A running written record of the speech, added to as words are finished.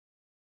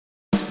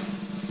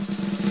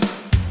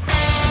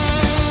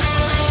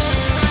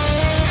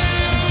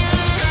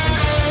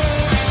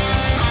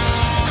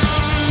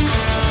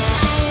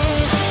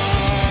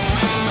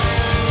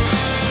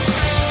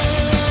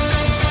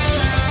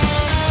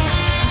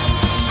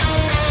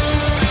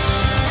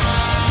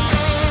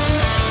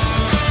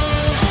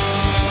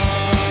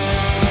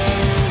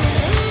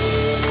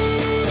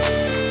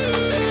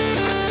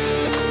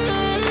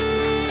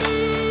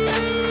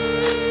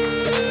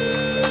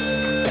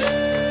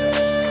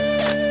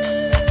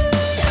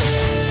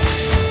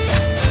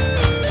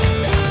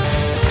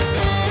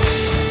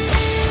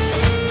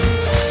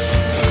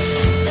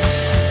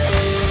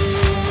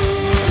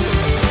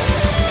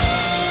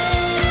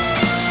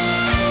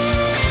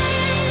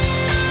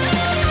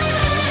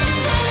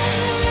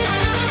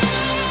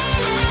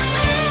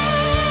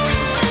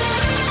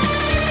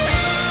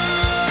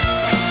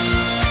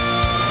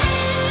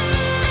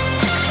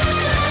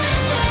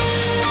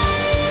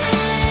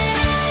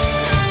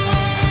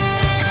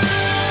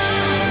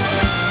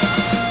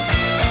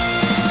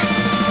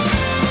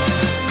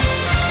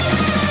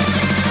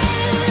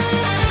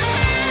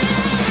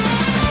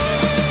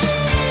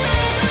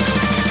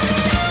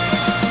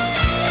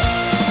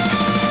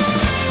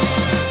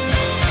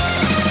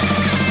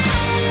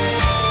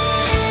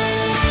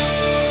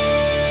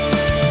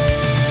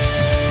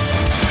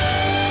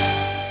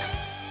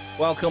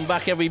welcome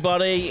back,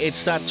 everybody.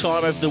 It's that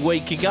time of the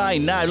week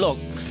again. Now, look,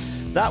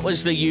 that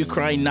was the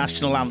Ukraine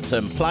national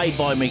anthem played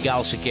by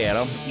Miguel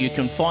Seguera. You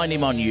can find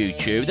him on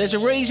YouTube. There's a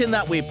reason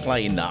that we're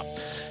playing that.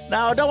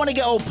 Now, I don't want to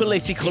get all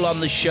political on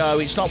the show.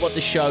 It's not what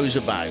the show's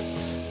about.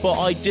 But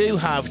I do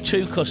have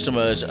two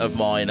customers of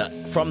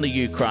mine from the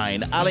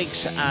Ukraine,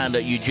 Alex and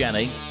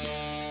Eugenii,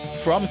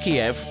 from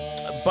Kiev.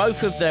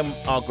 Both of them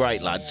are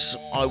great lads.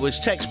 I was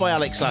texted by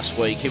Alex last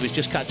week. He was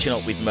just catching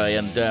up with me,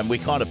 and we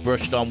kind of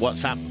brushed on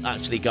what's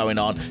actually going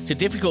on. It's a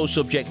difficult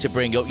subject to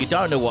bring up. You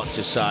don't know what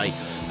to say.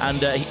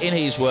 And in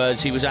his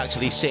words, he was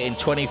actually sitting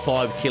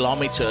 25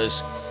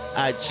 kilometres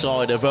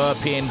outside of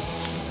Irpin,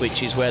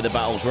 which is where the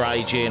battle's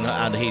raging,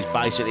 and he's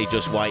basically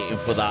just waiting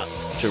for that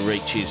to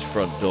reach his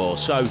front door.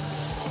 So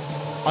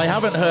I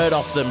haven't heard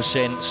of them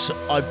since.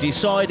 I've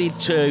decided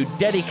to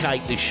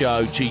dedicate the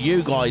show to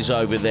you guys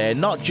over there,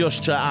 not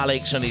just to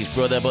Alex and his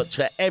brother, but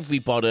to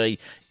everybody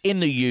in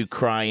the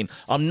Ukraine.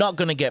 I'm not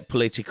going to get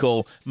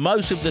political.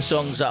 Most of the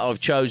songs that I've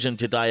chosen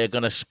today are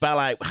going to spell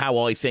out how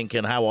I think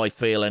and how I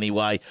feel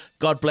anyway.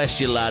 God bless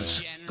you,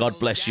 lads. God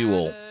bless you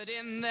all.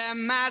 In their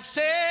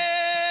masses,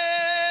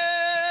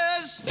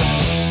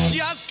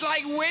 just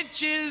like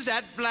witches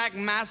at black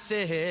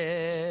masses.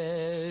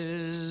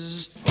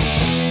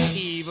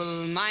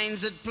 Evil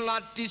minds that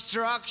plot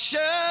destruction,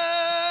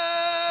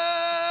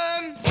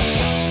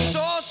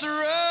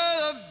 sorcerer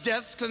of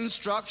death's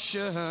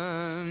construction.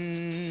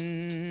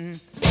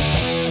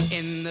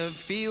 In the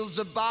fields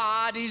of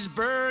bodies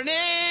burning,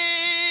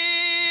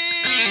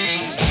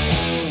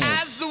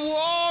 as the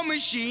war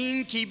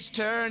machine keeps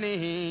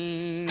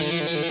turning.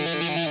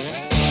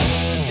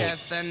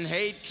 Death and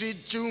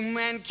hatred to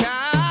mankind,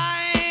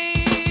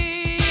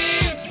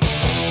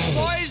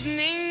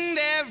 poisoning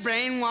their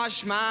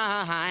brainwashed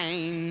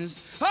minds.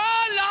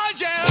 Oh,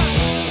 Lord, yeah.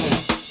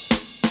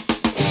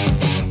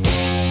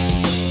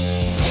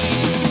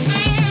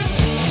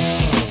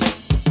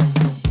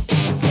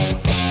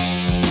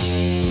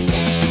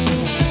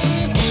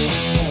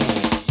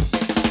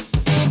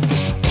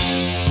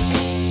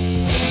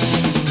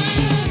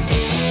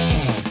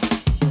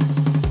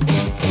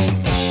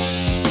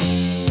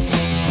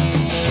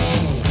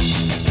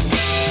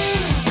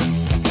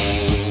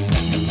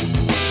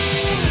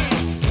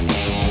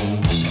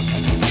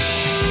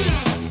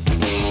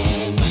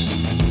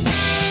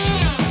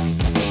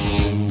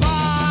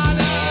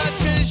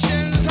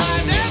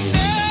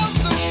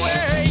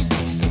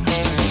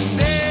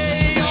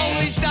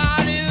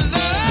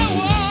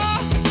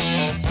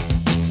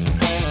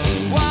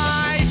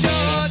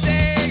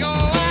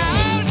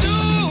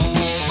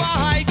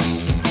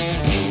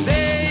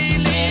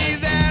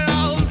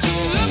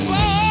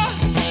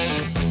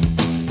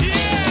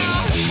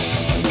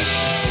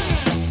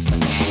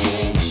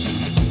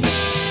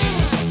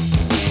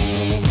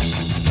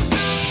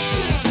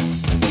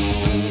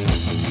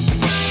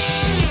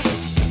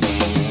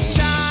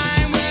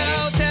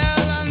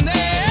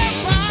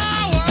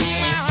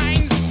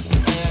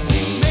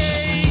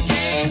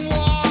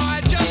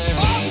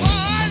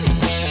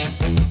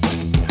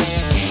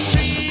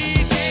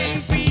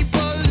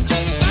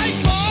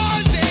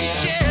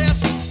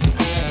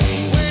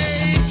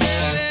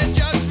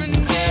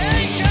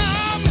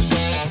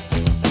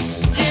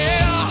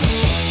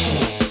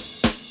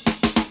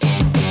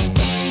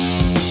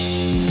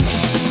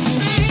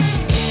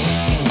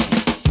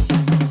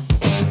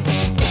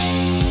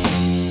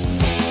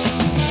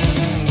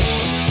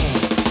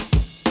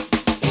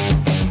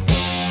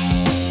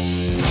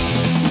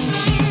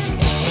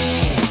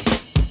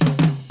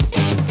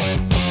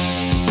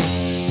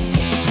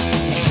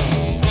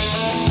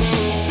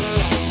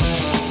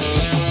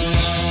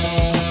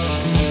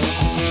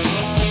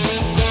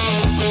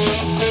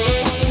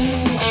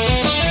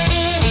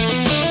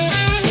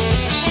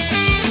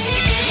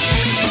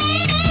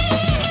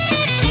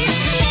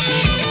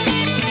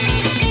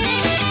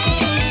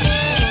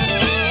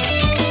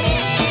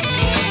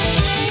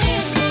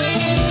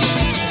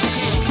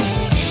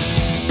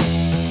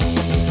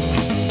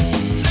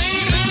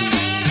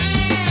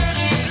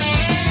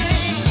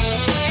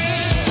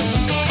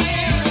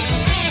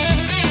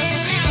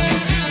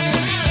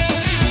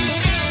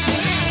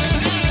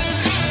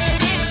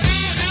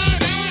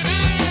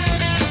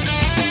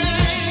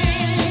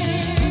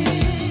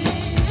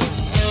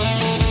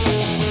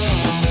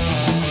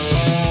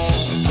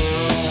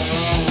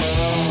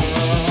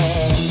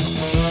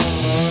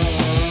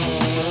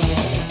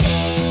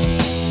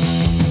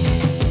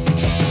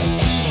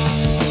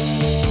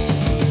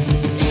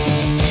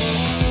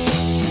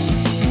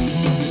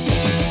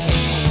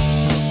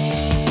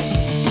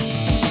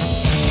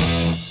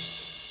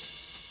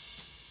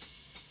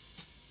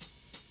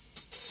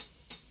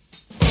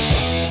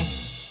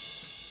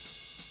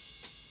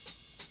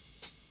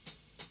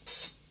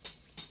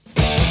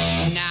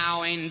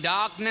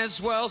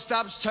 Darkness world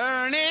stops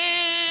turning,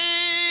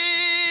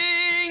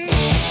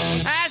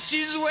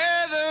 ashes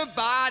where the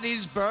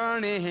body's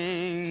burning.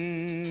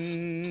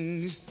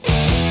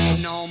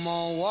 No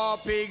more war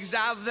pigs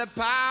have the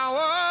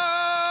power,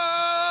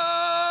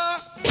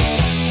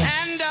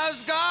 and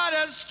does God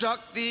a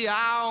struck the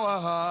hour.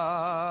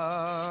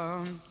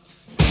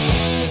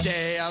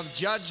 Day of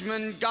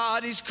judgment,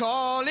 God is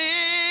calling.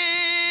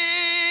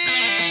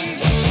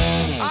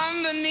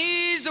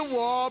 Underneath the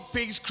war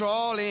pigs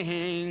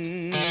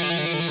crawling,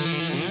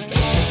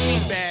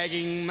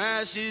 begging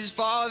mercies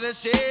for the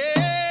sins.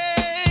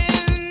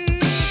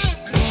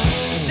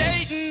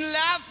 Satan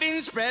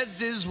laughing spreads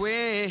his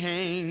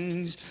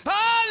wings.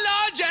 Oh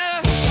Lord,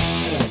 yeah.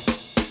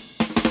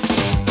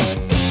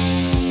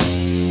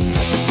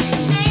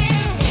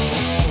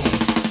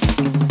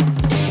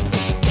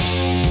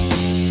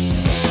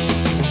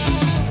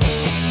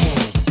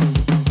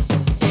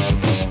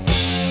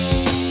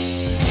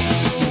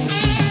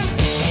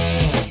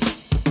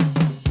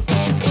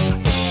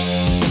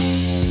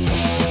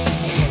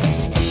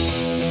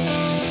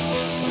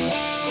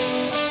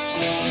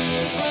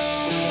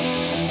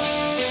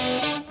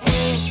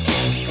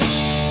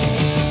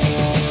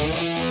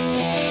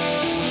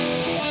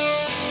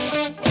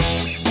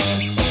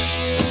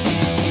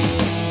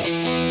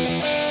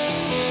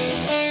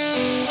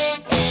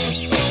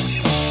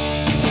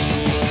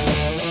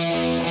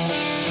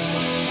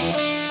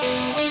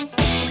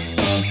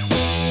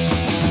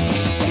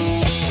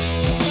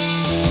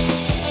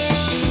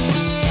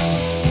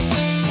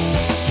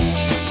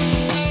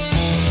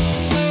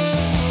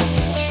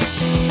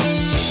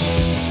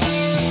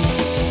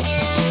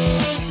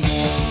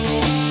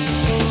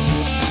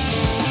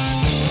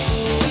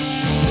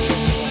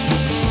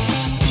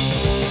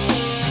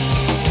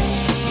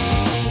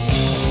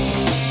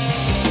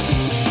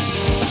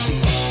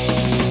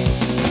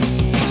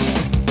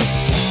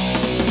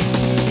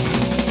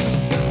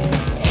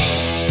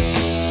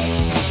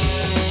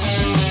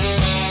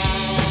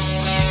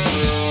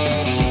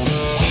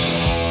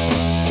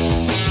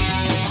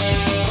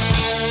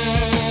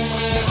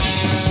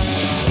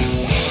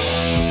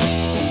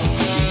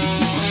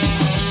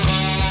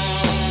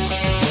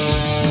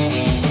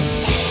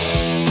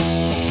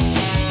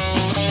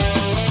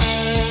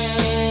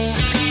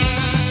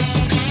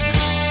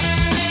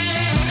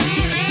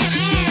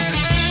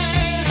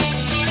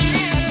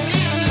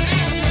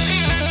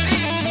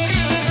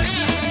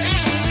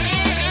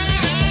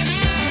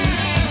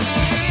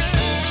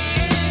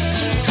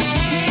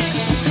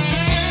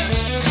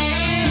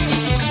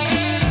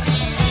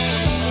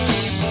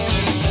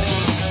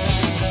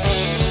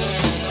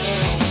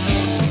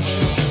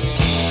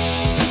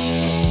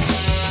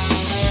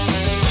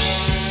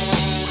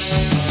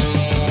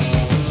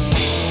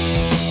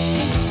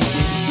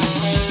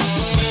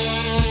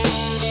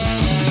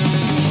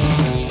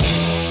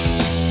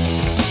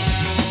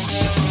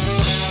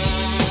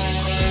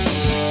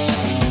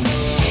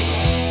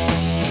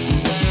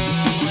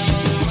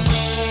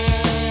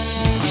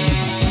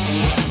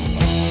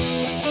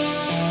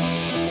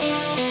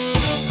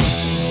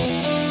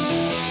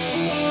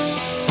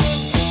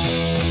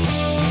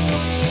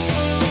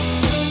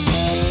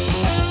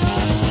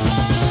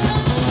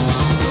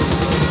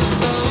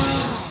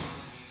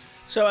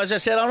 So, as I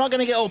said, I'm not going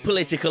to get all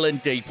political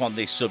and deep on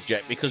this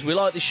subject because we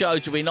like the show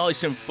to be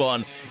nice and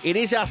fun. It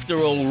is, after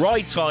all,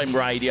 Ride Time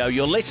Radio.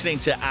 You're listening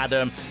to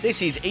Adam.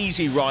 This is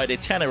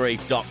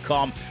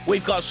EasyRiderTenerife.com.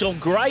 We've got some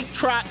great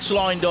tracks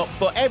lined up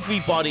for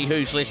everybody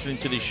who's listening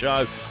to the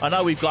show. I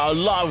know we've got a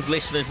lot of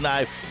listeners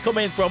now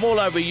coming from all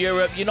over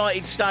Europe,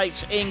 United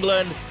States,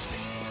 England.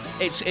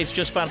 It's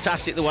just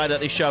fantastic the way that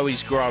this show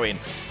is growing.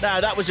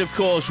 Now, that was, of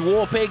course,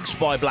 War Pigs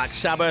by Black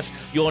Sabbath.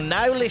 You're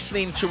now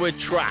listening to a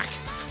track.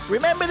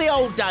 Remember the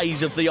old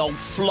days of the old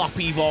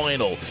floppy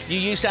vinyl? You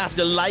used to have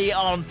to lay it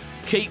on,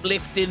 keep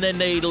lifting the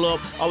needle up.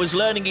 I was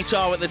learning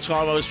guitar at the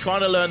time. I was trying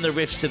to learn the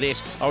riffs to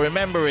this. I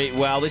remember it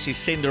well. This is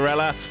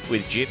Cinderella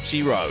with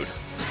Gypsy Road.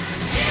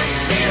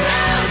 Gypsy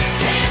Road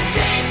can't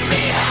take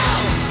me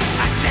home.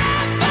 I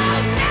drive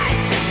all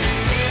night just to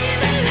see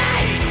the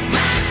light.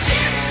 My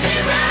Gypsy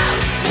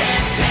Road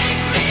can't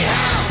take me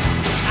home.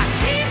 I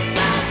keep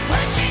on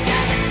pushing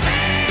and it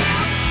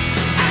fails.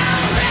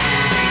 Alright.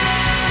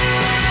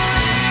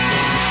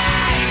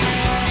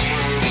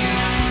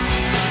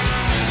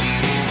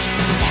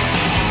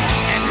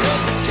 And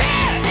who's to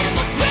tell if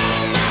I blow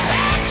my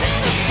heart to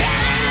the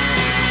sky?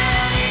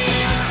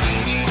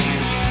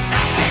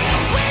 I'll take a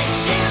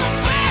wish and a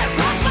prayer,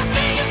 cross my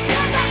fingers.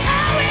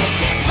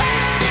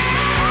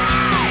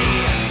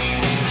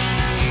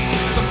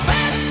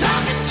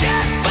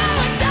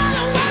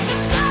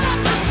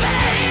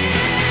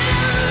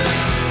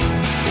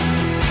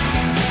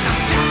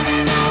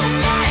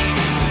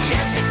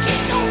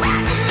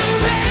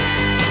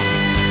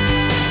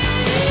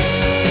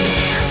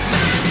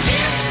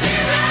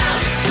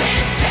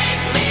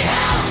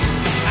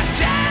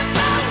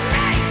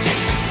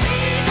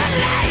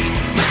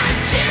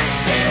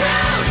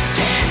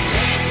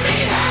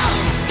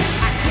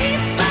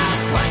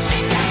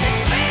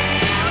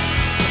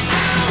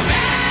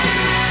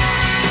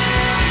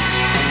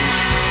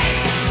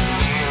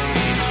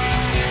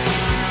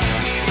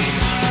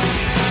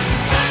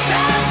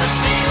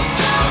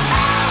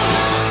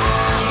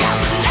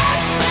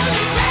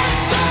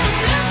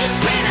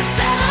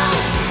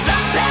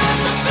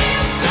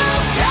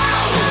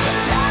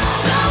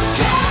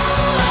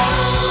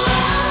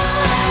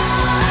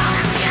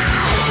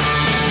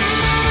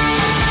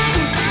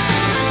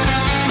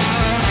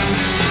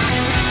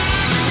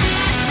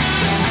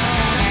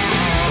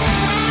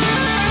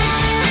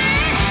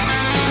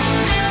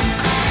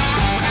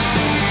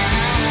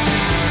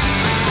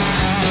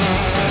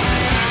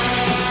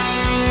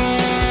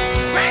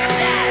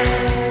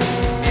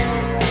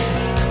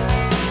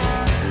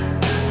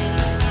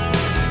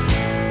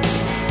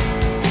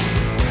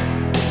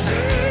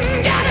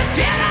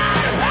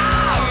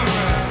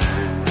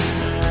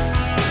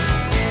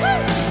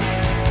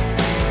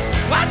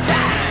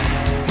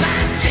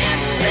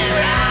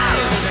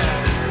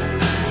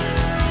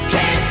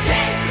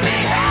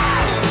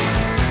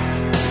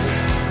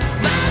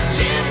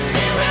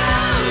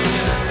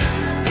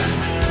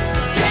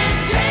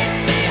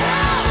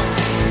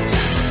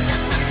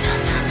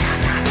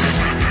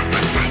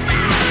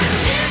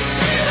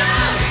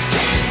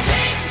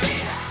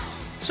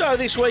 So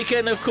this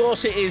weekend, of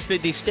course, it is the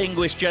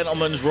Distinguished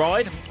Gentleman's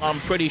Ride. I'm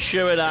pretty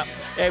sure that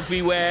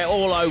everywhere,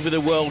 all over the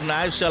world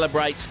now,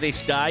 celebrates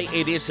this day.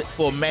 It is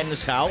for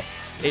men's health.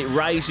 It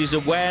raises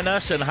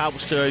awareness and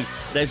helps to...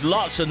 There's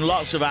lots and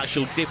lots of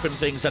actual different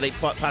things that it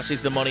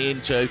passes the money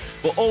into,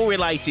 but all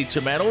related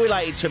to men, all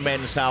related to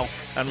men's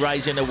health and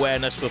raising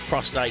awareness for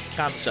prostate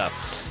cancer.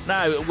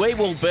 Now, we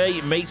will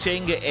be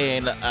meeting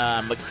in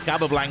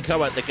Capablanca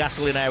at the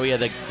gasoline area,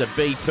 the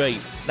BP.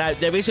 Now,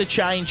 there is a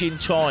change in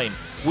time.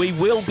 We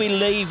will be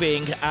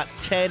leaving at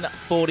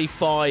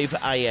 10:45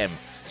 a.m.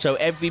 So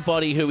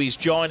everybody who is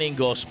joining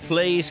us,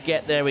 please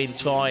get there in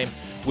time.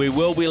 We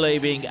will be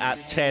leaving at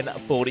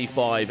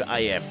 10:45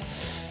 a.m.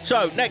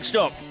 So next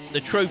up,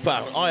 the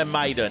Trooper, Iron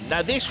Maiden.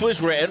 Now this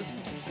was written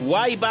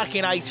way back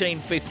in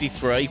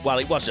 1853. Well,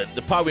 it wasn't.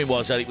 The poem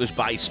was that it was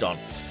based on.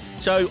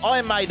 So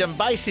Iron Maiden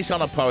based this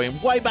on a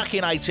poem way back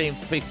in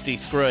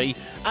 1853.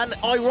 And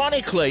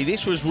ironically,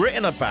 this was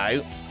written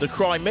about the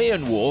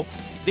Crimean War.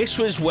 This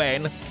was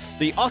when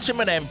the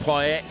Ottoman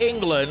Empire,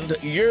 England,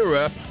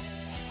 Europe,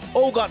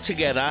 all got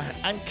together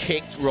and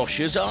kicked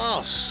Russia's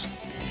arse.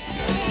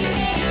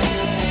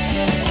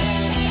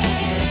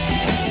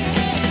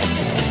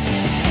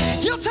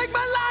 You'll take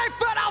my life,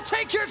 but I'll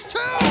take yours too.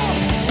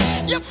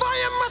 You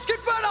fire musket,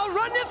 but I'll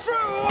run you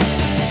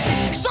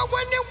through. So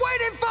when you're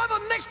waiting for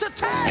the next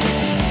attack,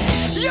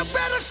 you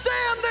better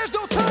stand, there's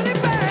no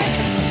turning back.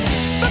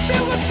 The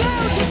bugle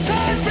sounds, the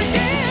charge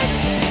begins.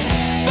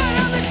 But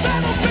on this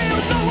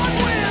battlefield, no one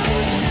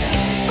wins.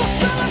 The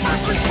smell of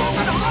iron smoke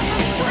and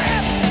horse's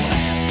breath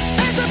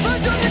is a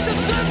virgin into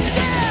sudden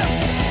death.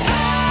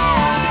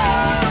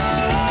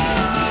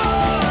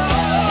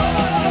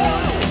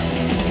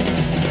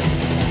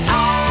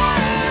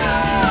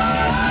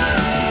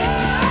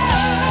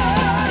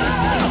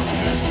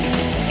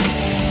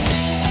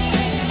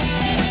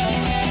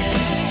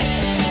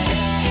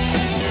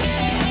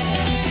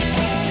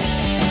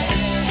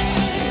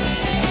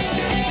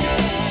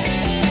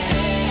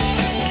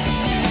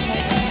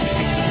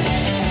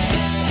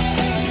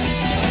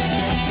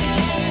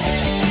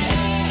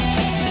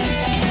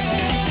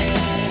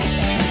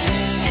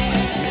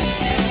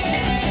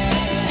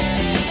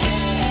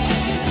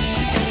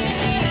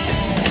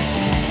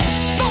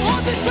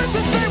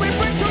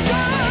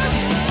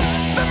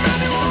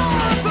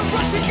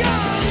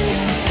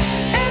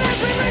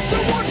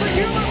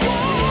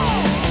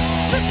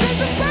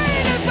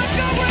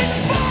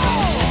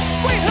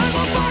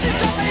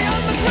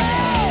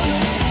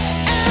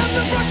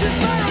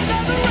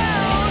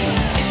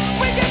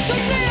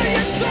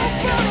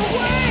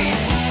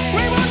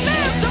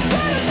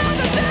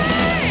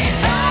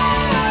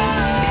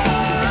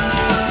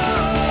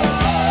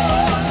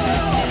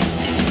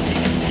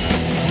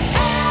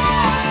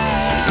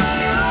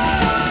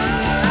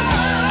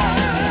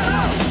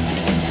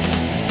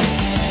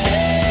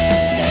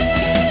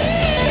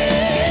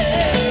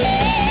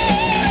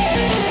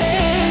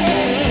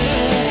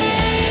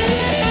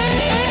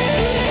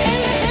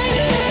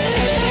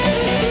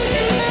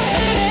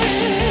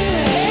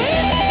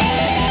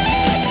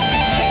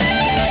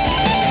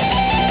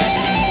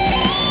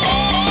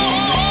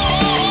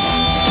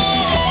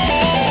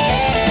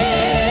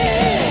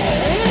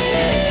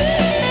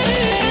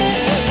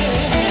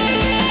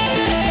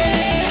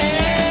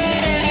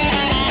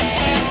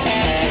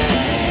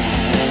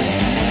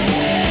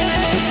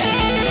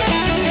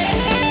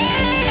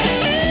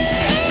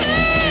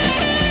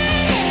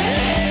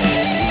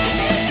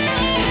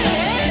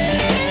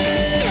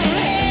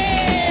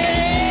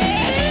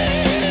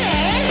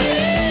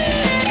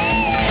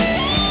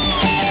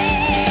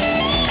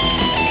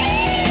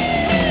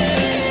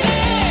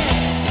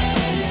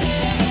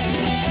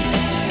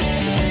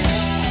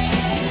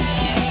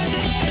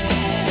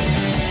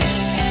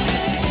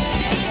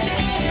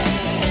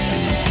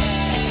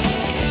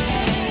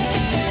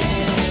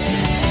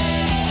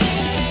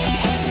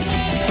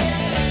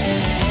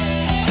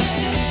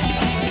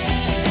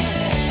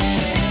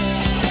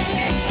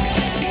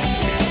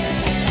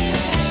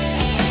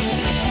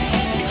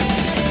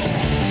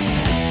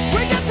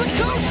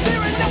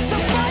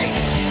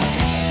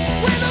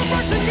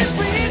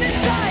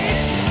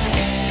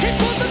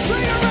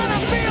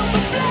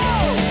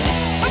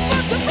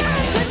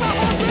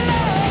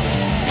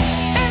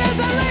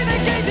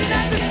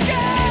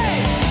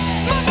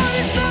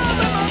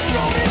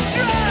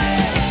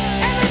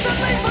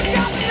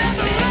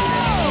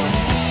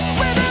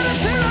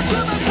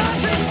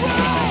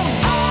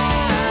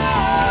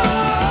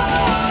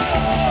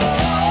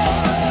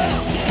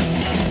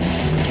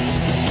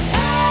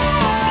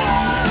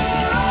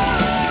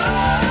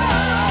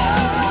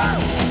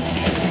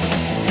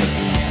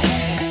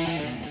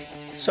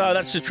 So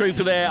that's the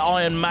Trooper there,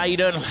 Iron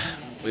Maiden.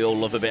 We all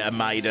love a bit of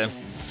Maiden.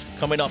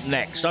 Coming up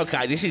next,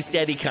 okay, this is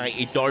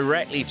dedicated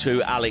directly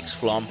to Alex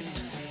Flom.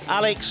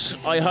 Alex,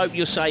 I hope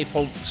you're safe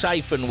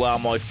and well,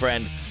 my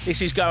friend.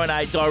 This is going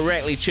out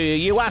directly to you.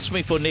 You asked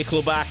me for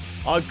Nickelback.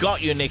 I've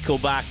got you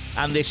Nickelback,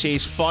 and this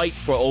is Fight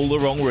for All the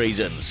Wrong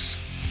Reasons.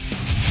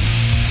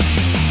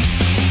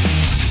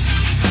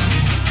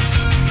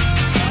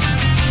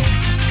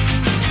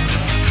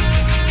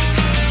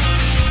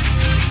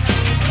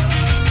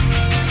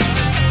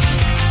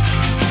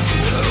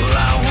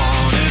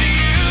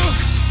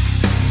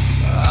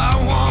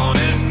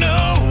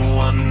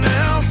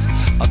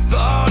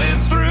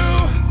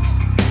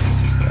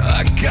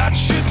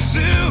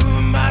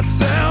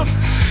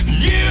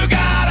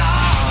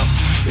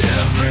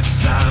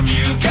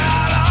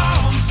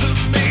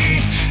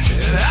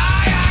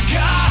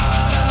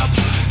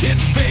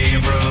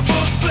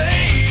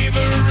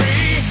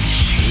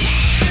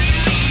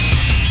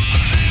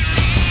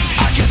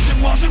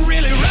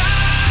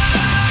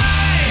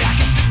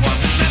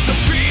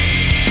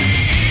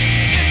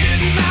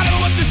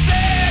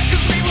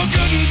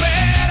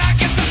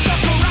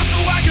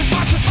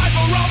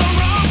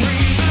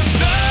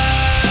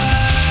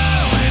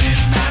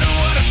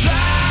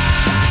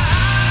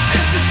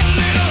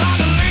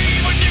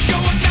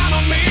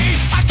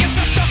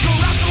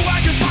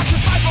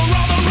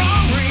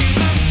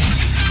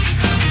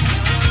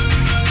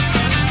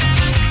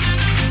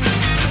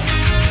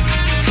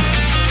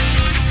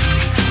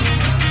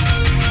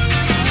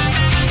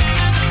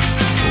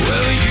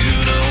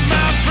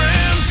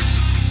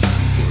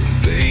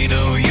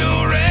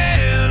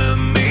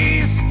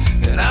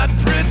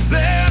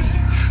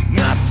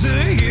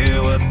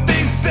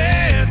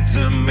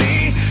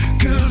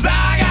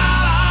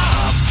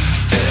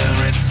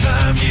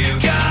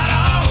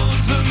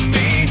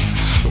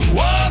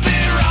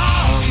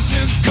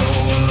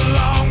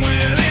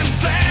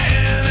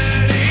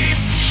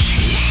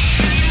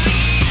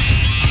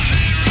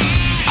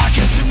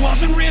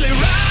 wasn't really right.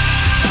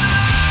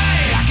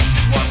 I guess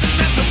it wasn't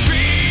meant to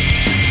be.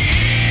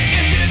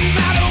 It didn't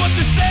matter what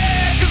they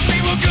said, 'cause we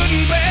were good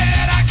and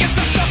bad. I guess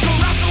I stuck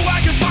around so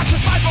I could watch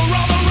us fight for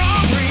all the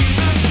wrong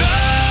reasons.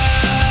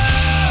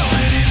 Oh,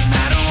 it didn't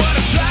matter what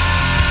I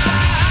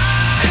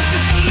tried. It's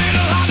just a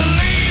little hard to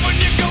leave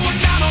when you're going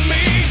down on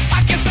me.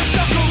 I guess I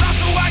stuck around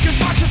so I could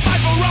watch us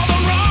fight for all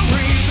the wrong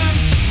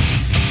reasons.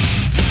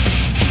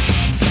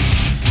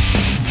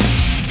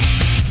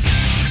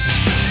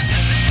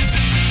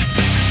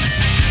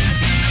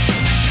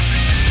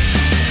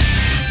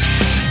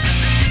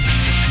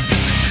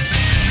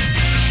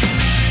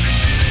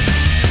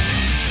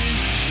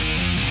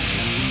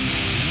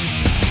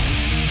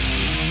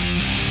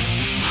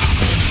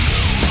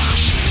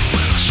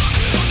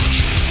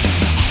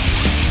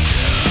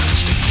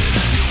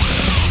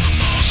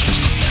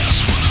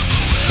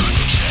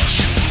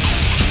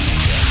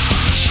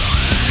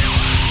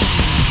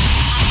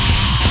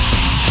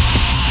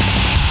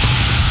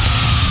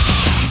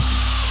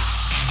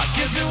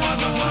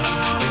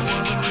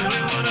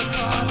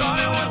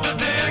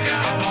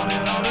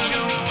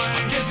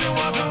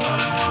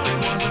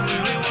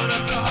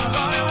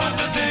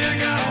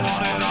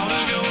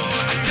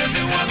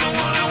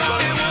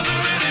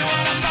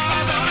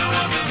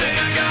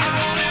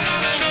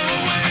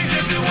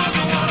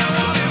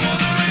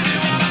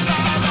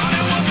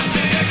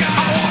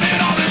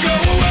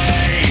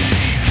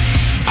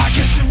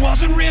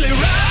 Wasn't really right.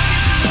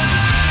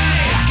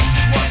 I guess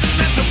it wasn't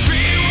meant to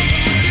be.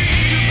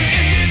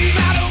 It didn't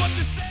matter what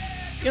they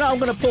said. You know, I'm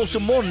going to pull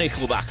some more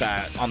Nickelback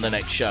out on the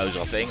next shows,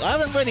 I think. I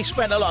haven't really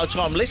spent a lot of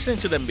time listening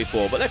to them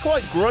before, but they're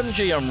quite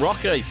grungy and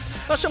rocky.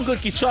 Got some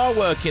good guitar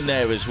work in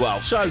there as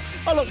well. So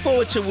I look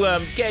forward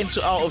to getting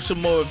out of some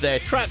more of their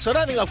tracks. I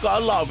don't think I've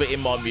got a lot of it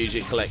in my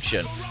music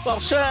collection, but I'll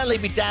certainly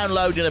be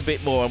downloading a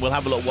bit more and we'll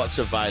have a look what's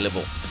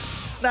available.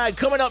 Now,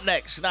 coming up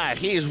next,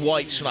 here's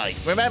Whitesnake.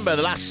 Remember,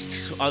 the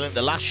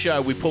last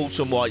show we pulled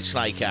some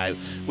Whitesnake out.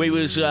 We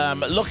was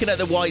looking at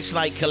the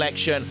Whitesnake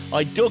collection.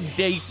 I dug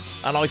deep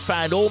and I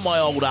found all my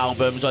old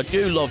albums. I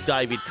do love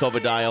David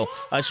Coverdale.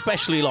 I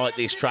especially like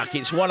this track.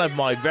 It's one of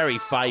my very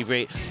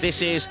favourite.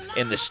 This is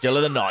In the Still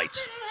of the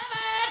Night.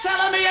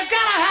 Telling me you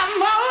gotta have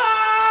more.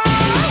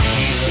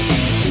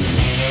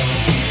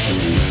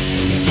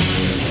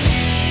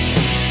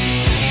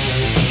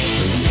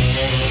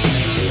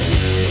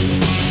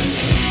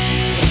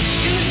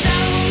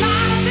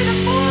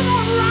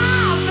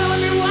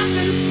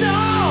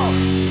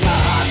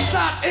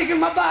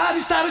 My body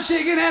started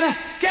shaking and I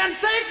can't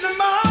take no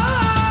more.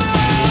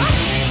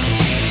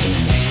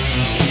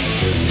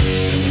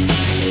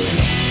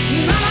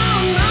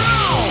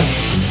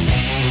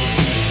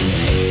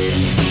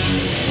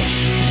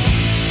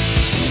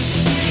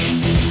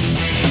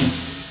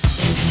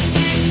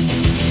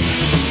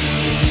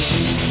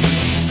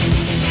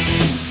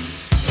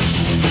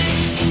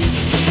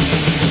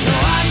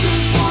 I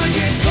just wanna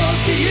get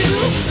close to you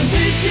and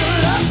taste your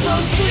love so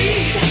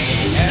sweet.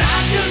 And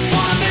I just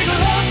wanna make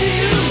love to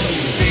you.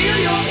 Feel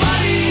your body.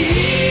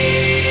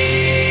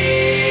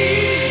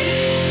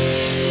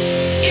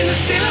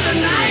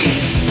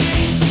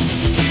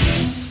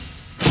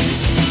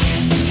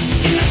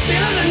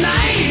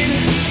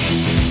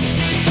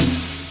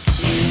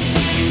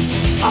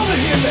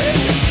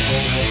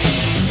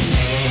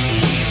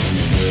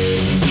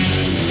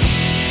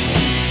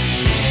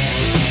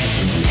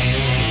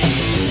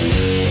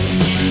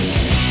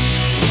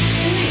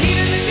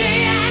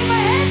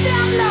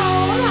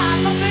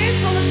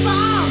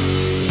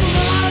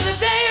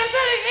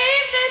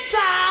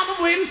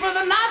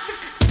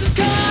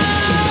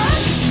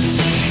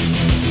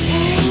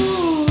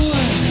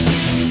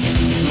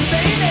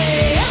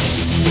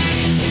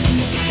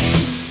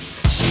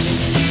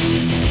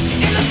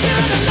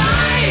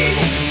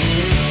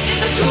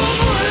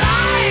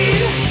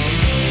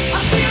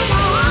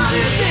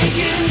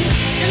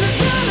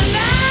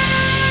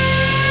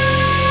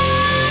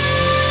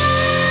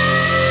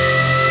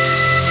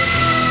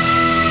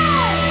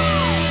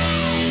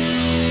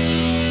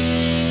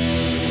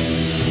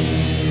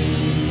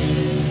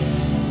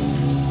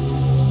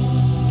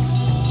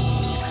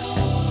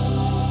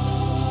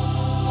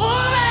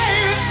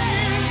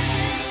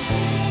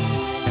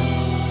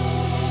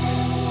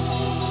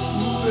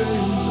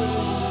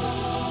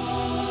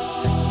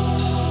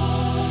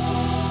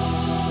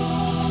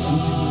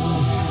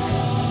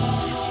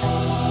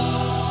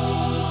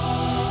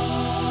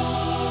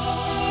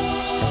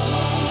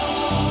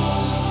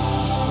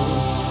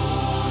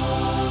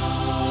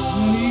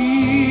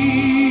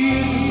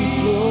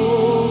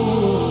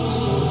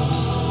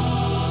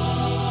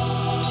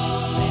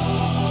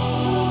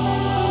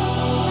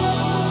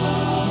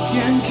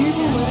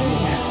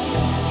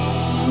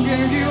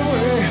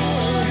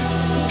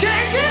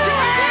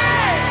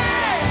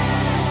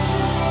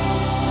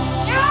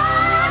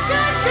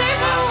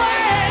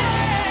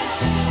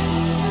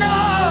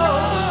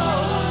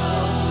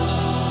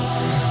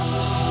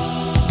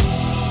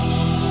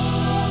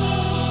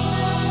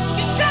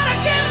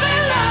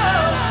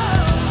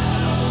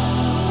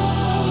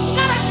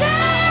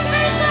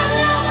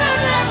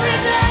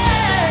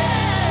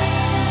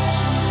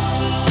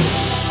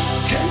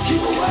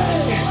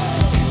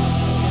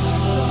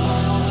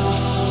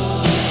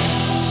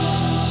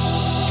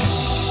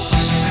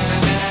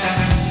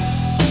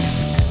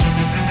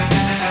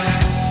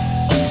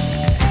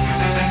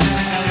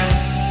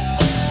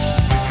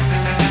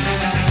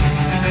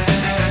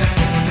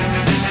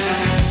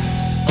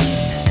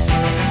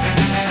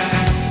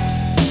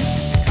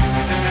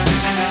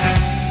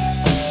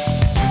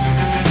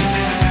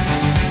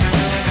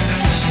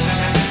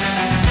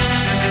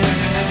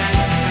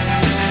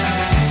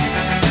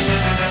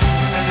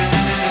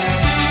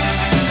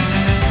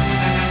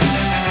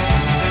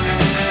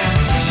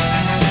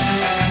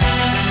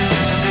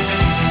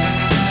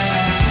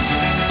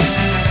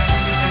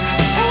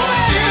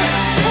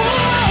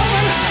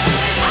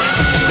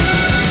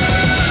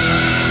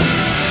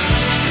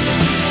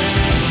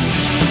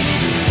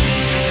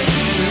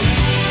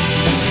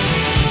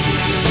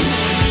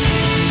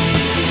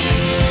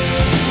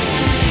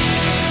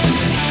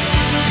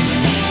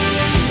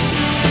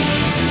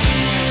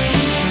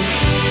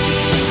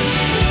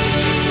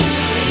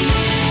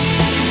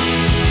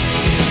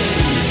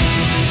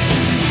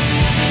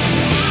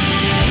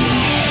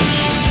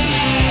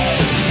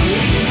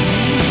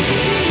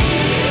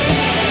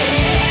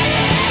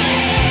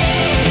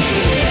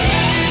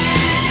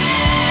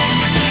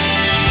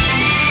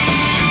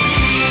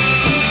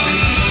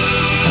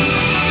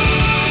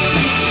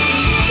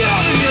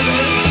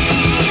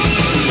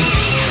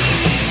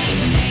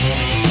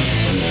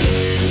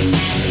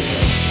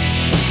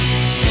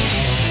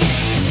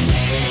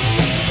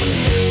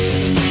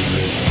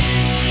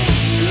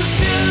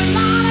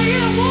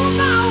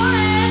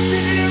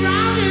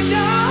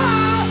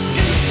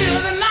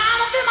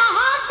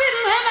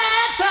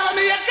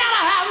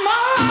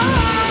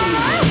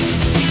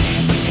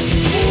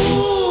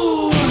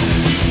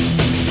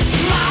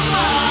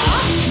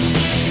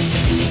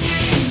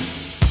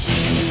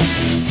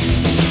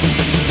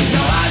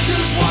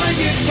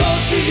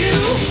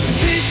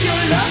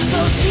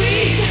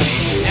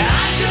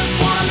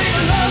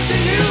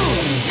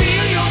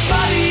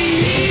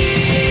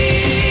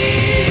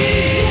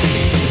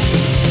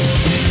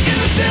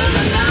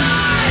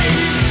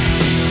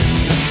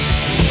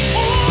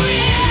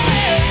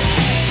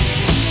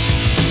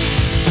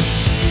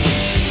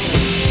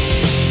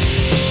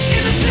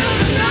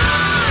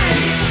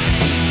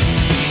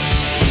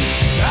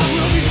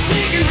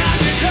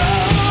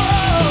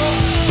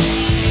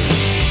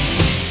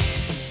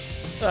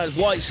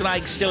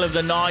 Whitesnake, Still of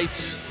the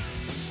Night.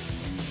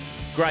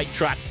 Great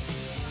track.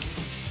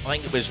 I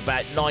think it was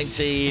about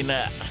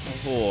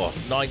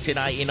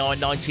 1989,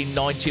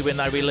 1990 when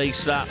they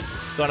released that.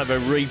 Kind of a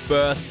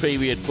rebirth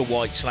period for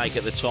Whitesnake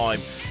at the time.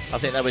 I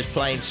think they was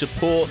playing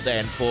support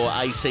then for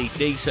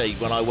AC/DC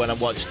when I went and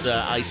watched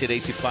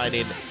AC/DC playing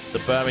in the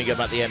Birmingham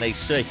at the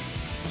NEC.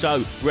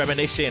 So,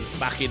 reminiscing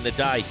back in the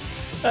day.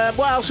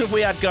 What else have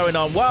we had going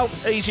on? Well,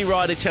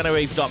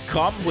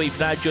 EasyRiderTenerife.com. We've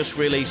now just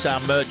released our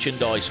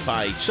merchandise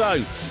page.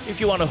 So,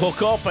 if you want to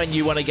hook up and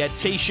you want to get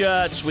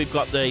T-shirts, we've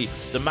got the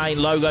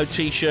main logo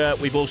T-shirt.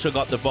 We've also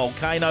got the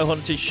Volcano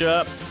Hunters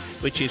shirt,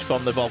 which is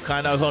from the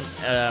Volcano Hunt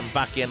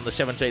back in the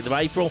 17th of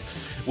April.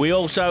 We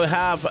also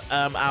have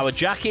our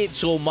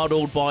jackets, all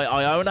modelled by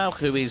Iona,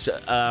 who is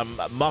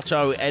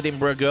Motto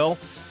Edinburgh Girl.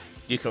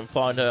 You can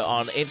find her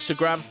on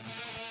Instagram.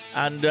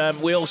 And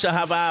we also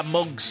have our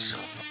mugs,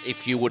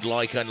 if you would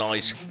like a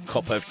nice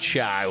cup of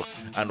chow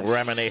and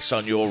reminisce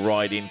on your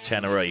ride in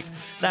Tenerife.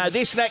 Now,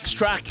 this next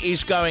track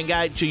is going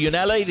out to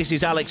Eugenii. This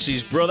is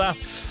Alex's brother.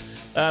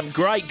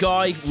 Great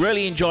guy.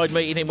 Really enjoyed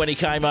meeting him when he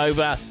came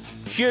over.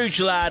 Huge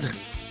lad.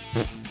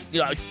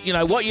 You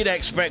know what you'd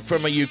expect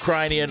from a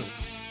Ukrainian.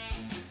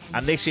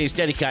 And this is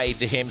dedicated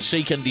to him,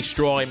 Seek and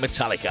Destroy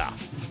Metallica.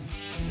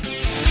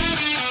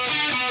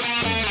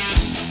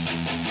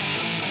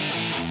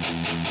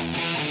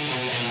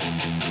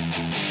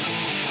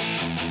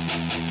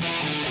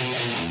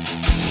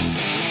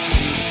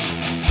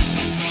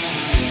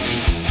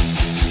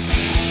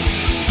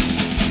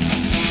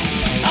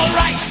 All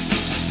right.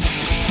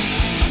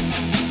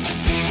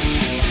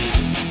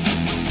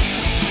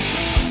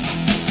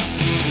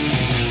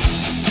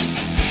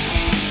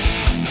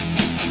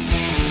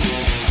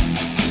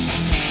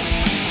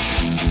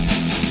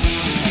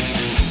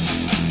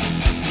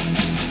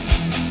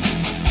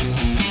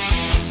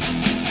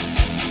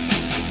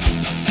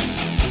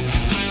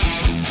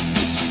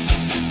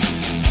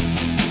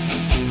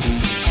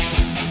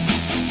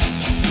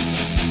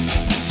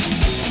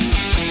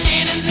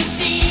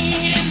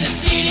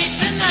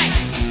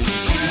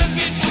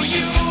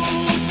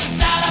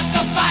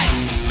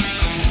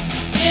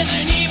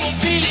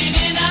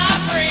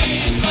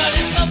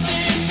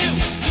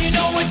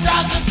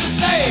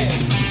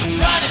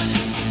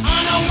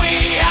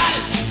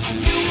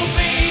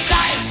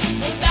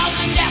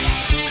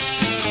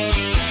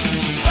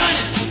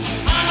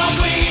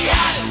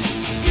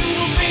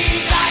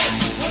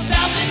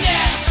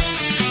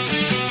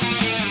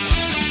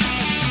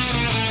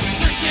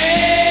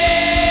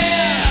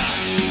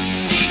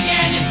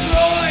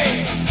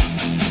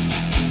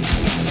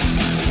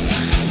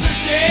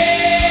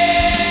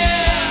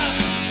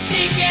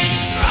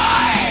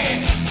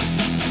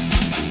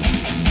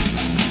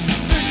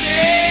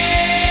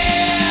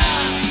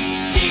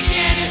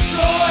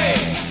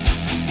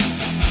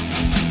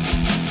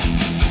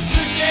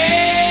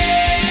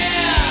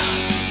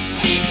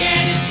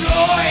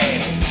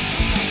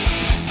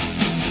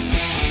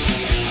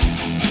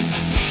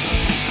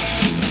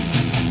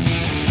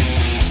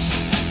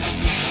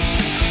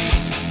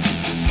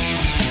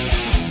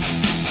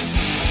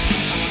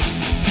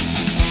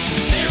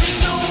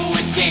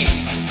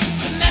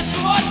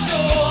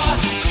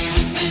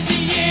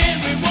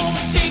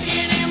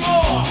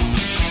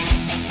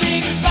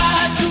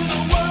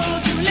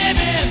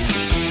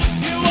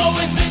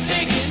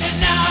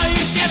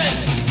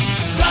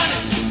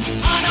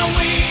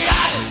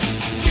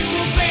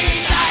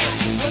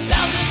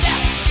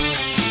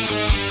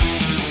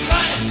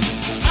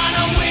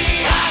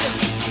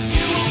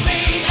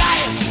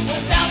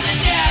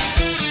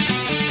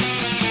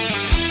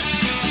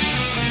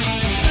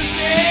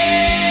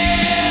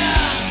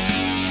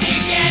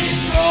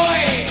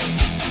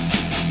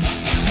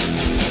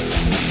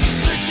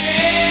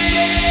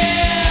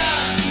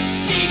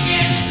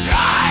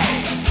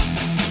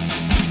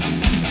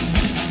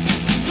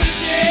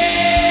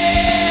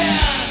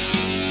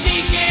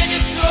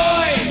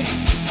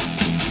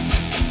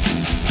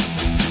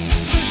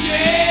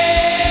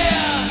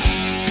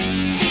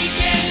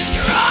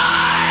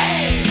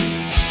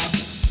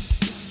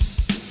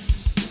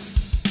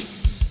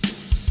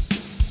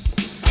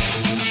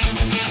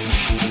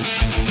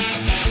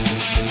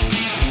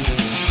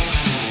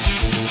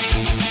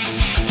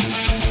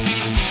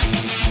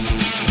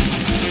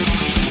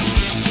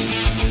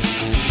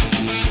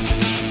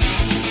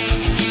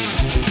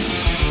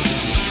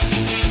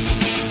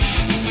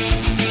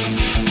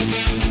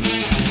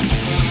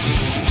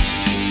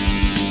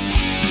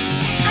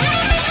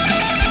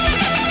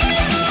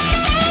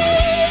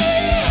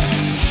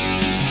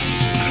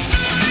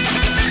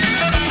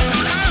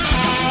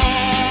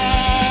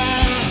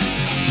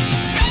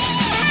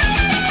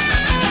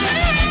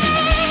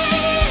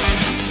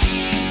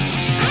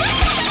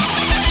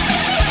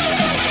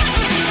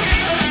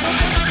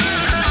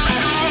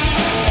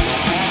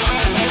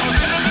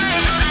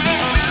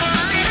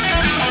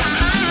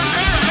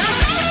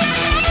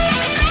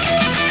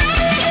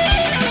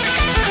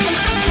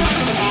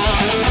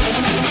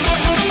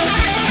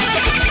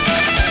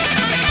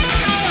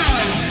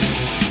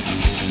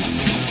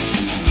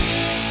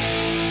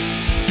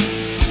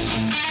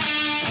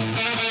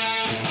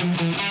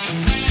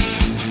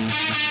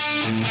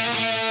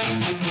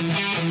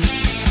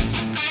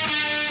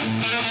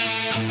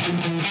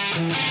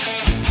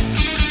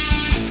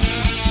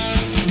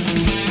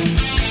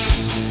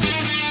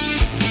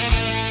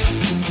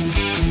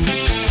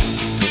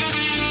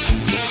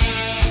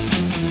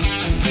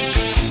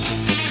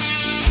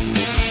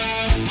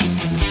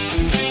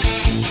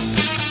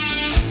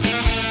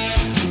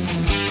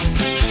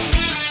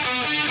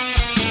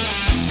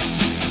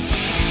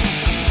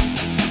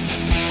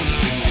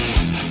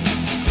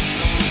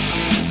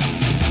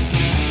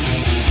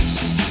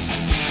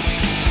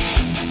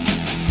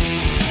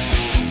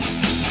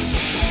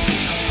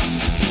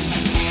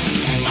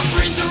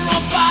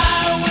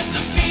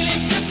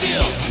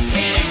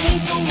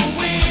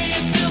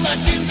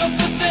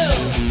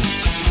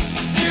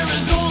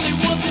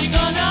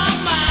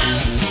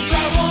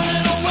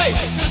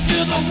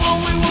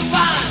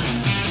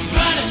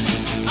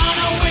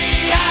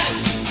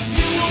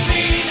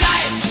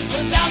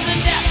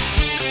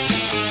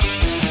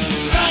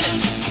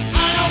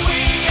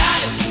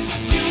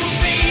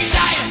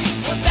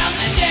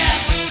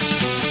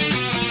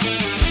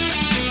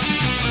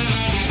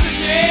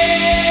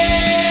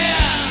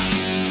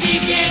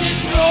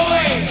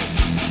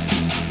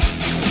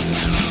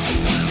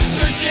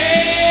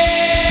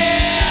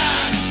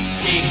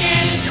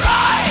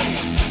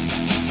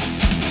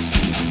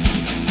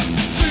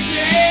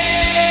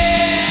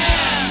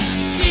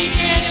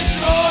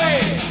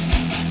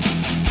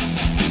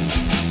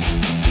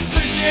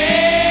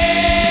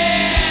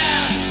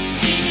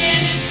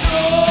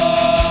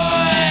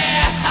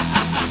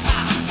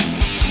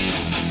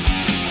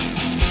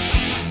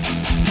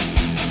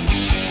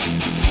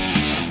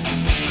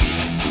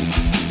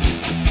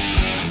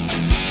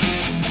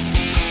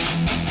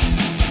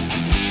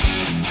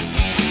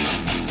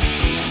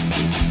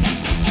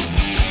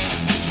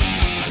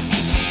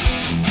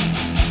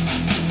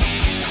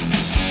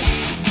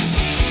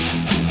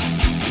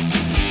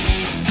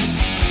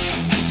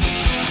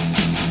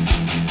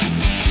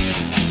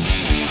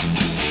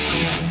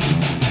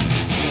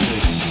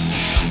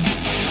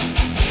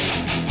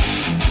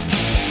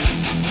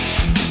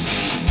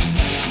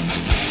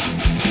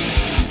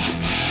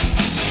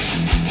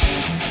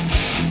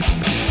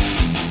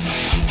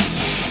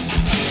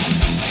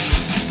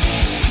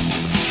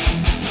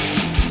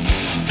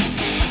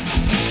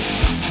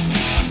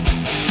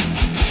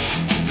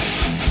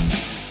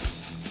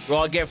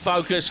 Right, get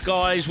focused,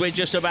 guys. We're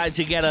just about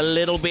to get a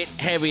little bit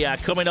heavier.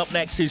 Coming up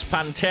next is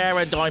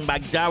Pantera,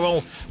 Dimebag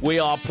Darrell. We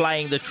are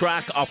playing the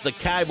track off the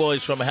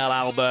Cowboys from Hell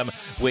album,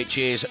 which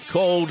is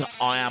called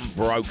I Am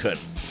Broken.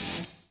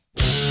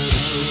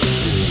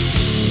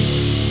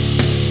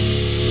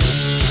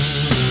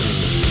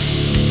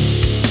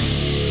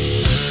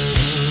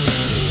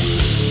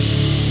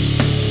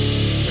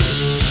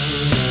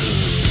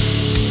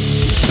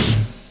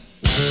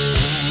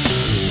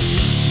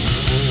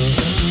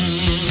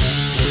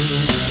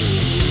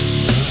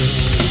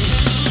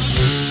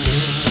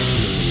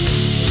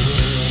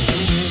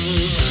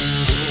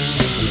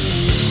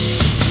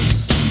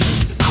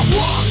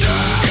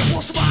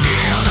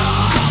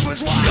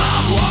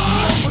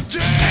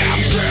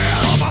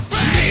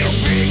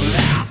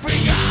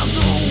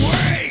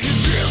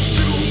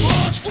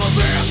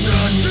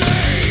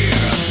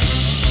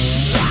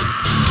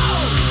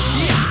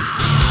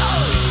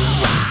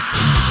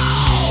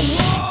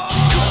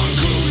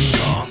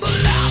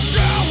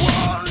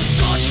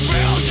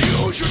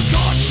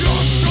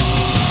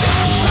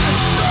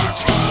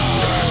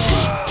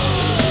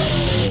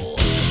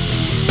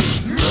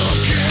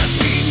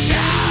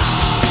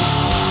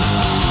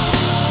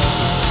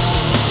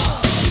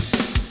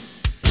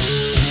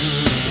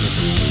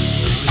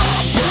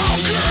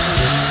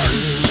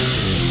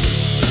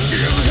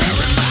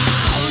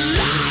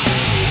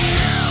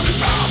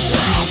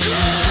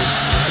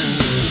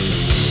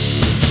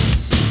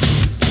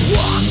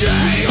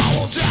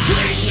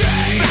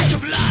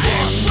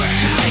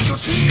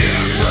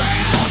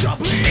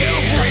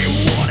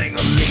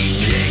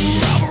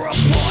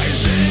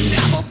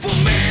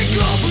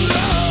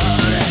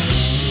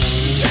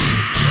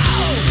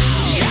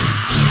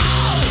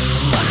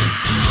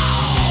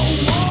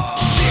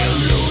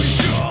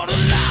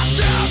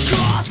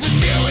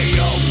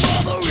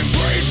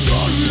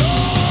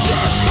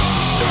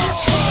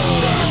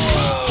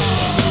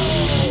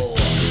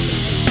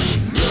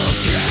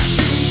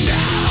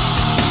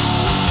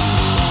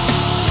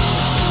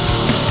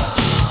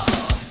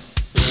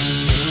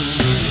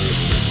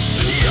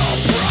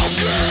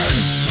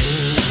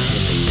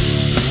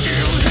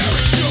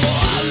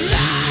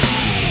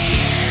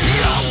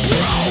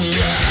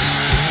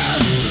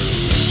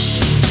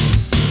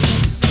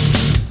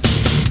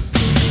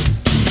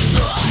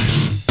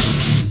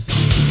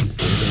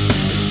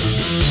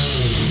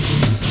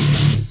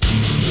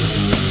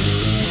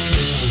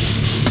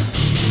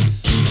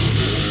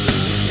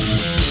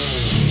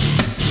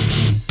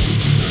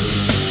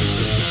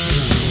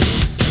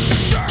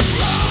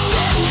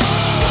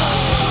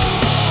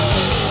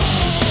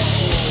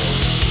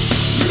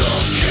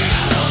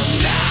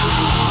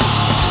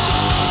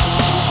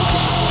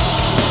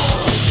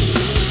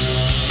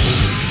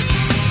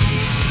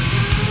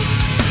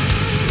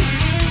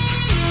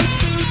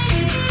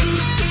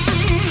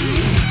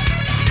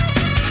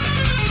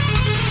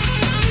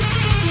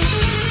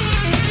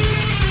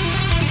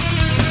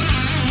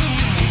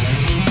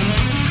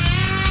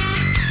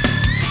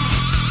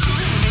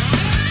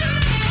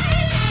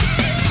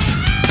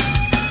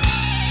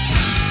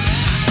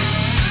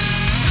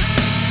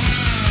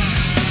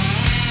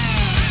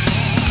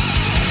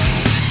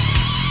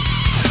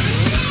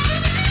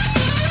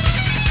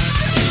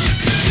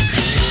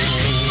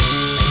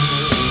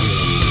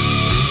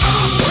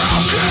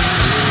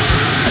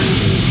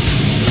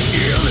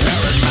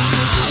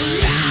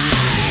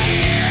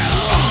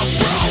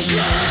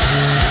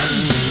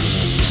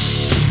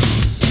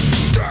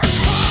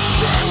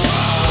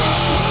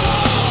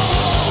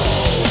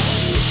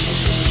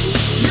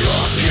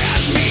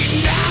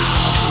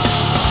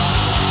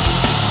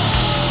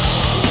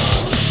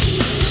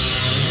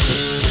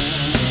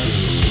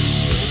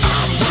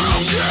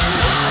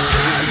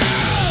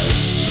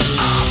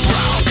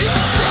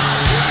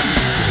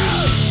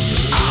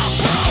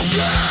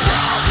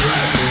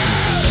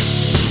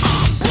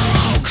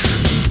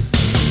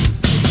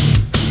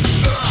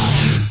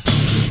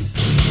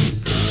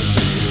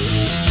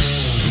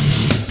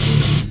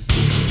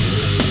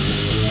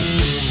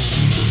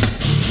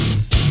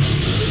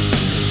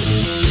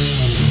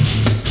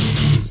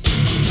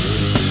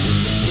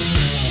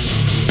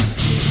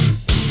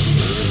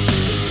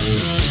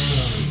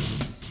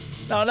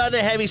 I know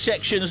the heavy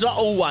section's not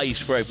always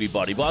for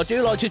everybody, but I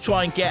do like to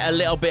try and get a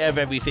little bit of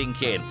everything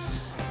in.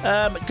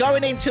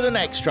 Going into the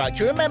next track,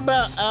 do you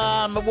remember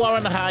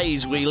Warren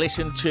Hayes? We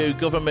listened to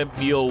Government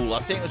Mule, I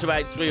think it was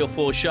about 3 or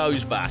 4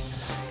 shows back.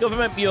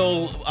 Government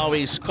Mule are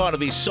his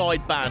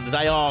side band.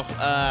 They are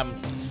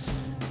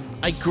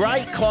a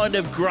great kind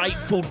of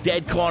Grateful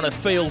Dead kind of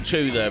feel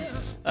to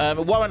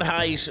them. Warren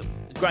Hayes,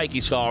 great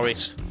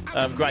guitarist.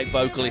 Great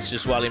vocalist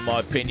as well, in my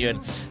opinion.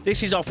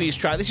 This is off his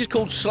track. This is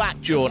called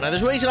Slackjaw. Now,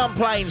 there's a reason I'm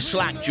playing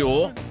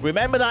Slackjaw.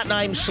 Remember that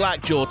name,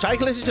 Slackjaw. Take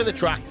a listen to the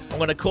track. I'm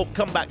going to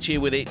come back to you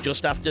with it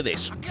just after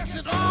this. I guess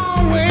it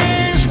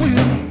always will.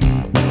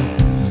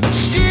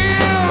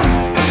 Still,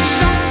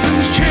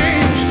 something's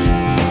changed.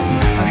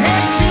 I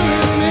hate to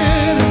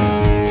admit it.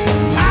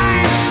 I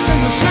ain't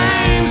been the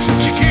same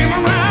since you came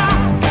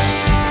around.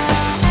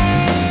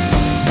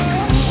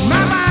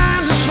 My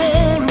mind is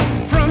slow to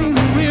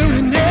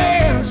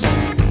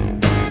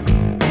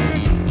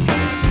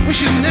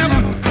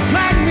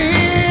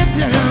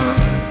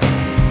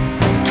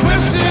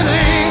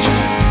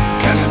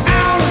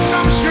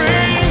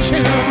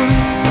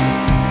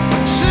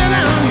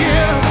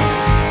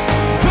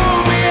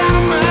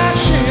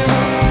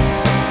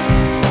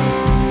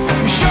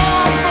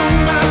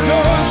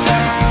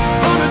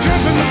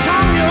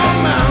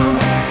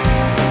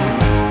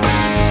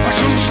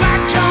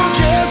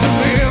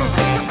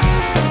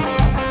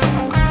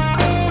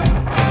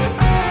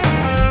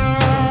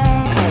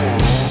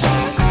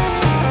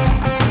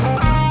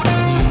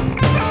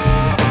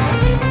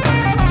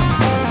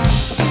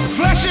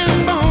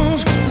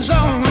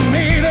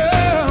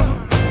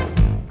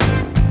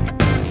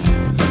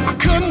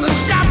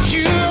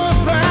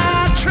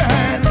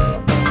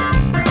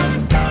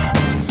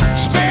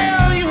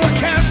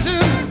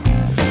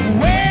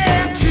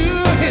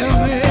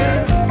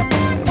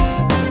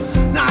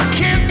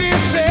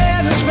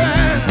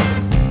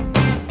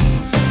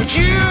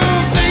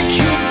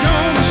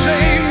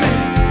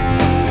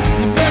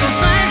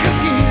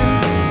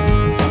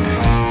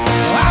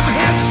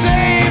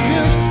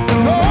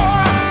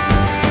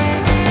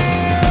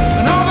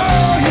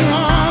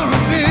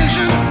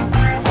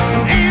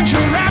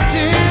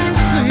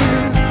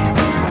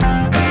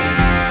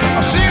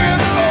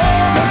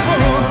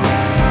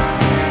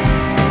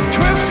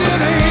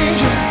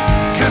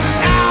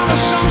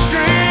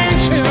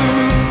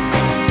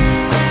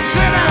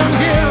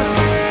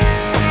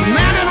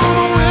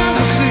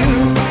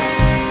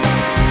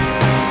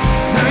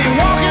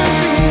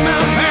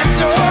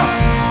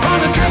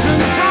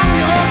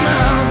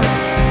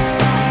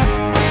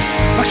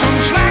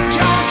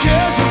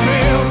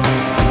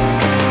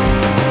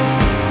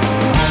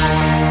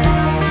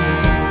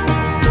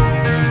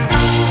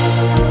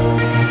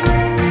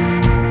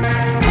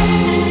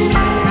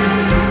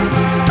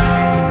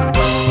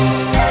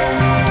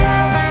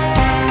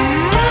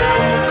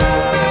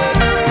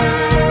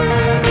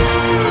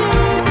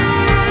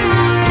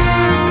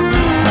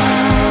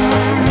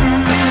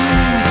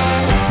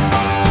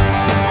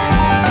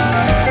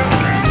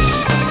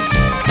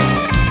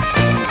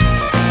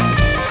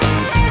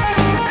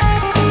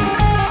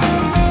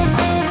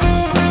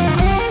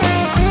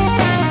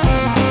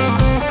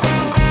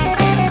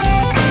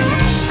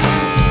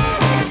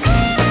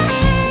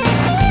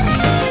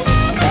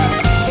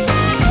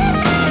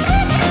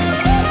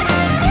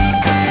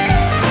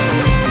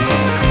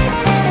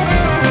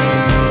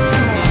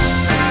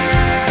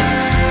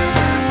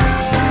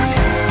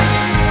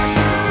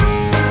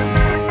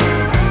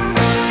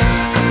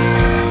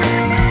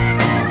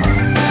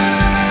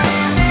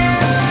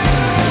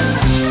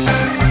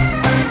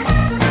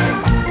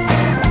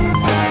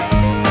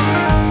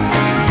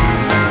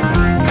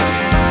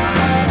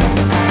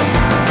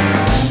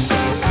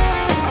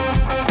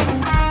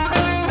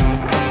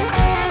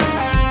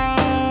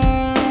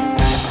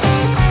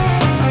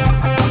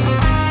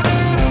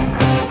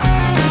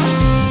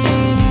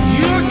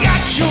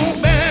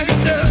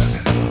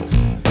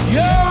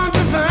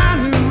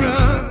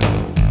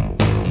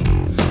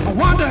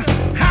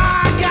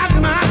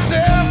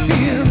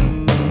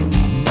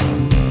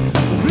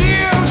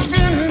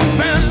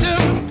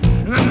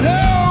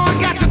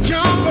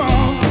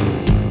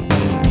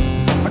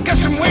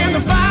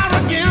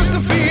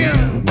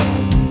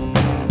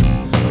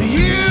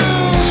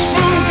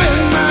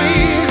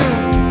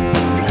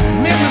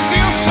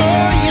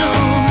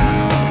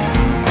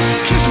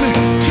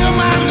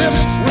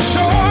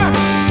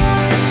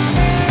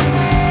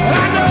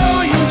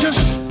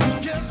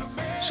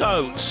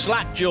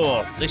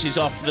Slackjaw. This is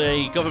off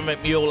the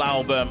Government Mule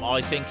album.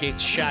 I think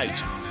it's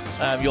Shout.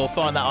 You'll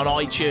find that on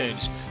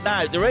iTunes.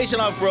 Now, the reason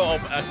I've brought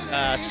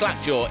up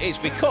Slackjaw is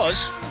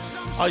because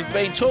I've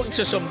been talking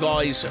to some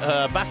guys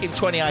back in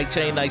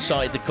 2018. They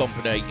started the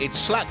company.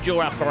 It's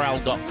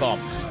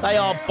slackjawapparel.com. They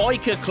are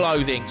biker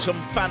clothing,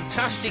 some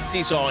fantastic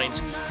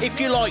designs. If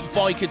you like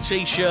biker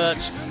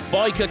t-shirts,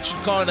 biker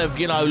kind of,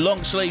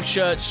 long sleeve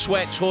shirts,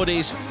 sweats,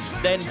 hoodies,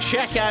 then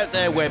check out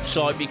their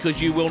website because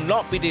you will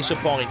not be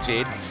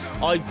disappointed.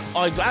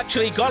 I've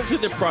actually gone through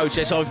the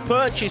process. I've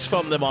purchased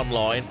from them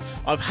online.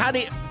 I've had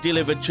it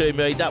delivered to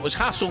me. That was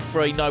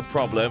hassle-free, no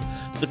problem.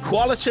 The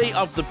quality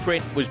of the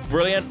print was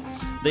brilliant.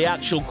 The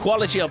actual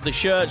quality of the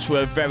shirts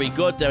were very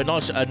good. They're a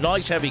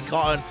nice heavy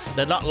cotton.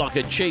 They're not like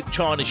a cheap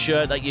China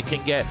shirt that you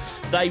can get.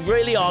 They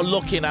really are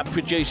looking at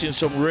producing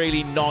some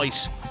really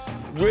nice,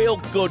 real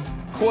good,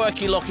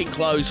 quirky looking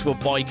clothes for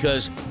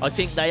bikers. I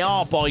think they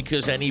are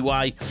bikers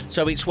anyway,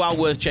 so it's well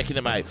worth checking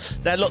them out.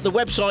 Now look, the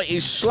website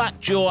is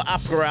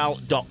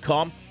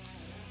slackjawapparel.com.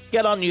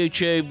 Get on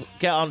YouTube,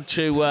 get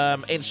onto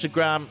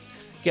Instagram,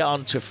 get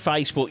onto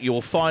Facebook.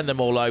 You'll find them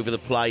all over the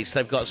place.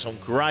 They've got some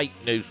great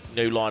new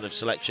line of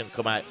selection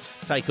come out.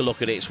 Take a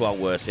look at it, it's well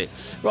worth it.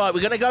 Right, we're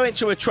going to go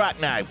into a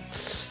track now.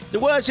 The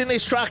words in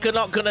this track are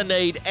not going to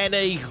need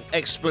any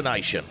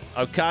explanation,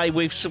 okay?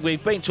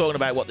 We've been talking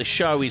about what the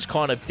show is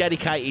kind of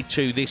dedicated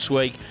to this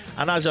week,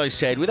 and as I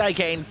said, without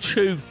getting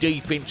too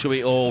deep into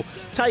it all,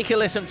 take a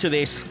listen to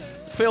this.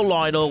 Phil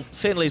Lionel,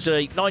 Thin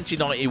Lizzy,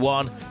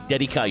 1991,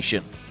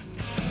 Dedication.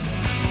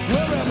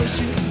 Wherever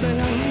she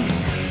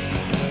stands,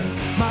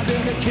 my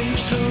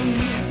dedication.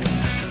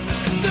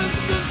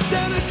 This is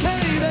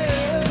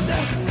dedicated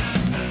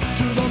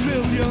to the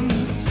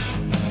millions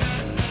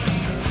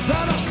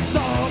that are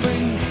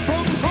starving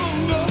from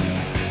hunger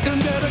and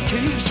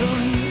dedication.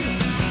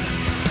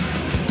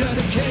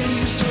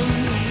 Dedication.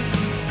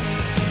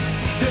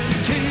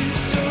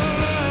 Dedication.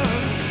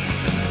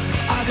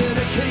 I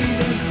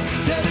dedicated,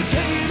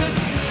 dedicated,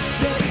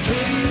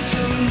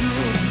 dedication.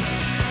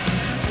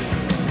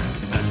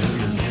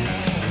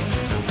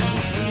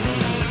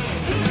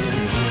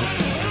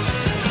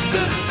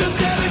 This is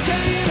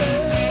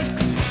dedicated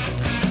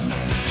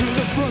to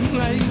the front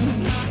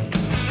line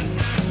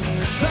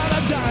that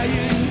are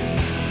dying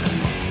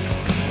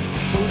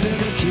for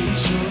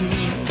dedication.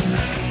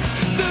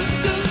 This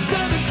is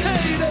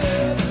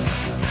dedicated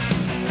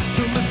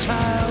to the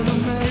child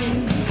of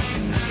man.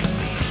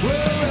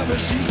 Wherever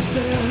she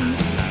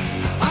stands,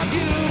 I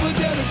give a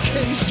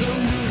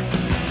dedication.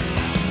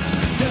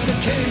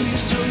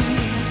 Dedication.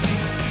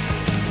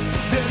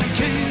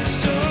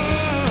 Dedication.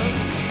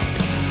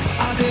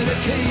 I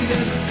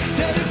dedicated,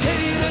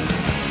 dedicated,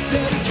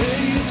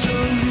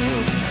 dedication.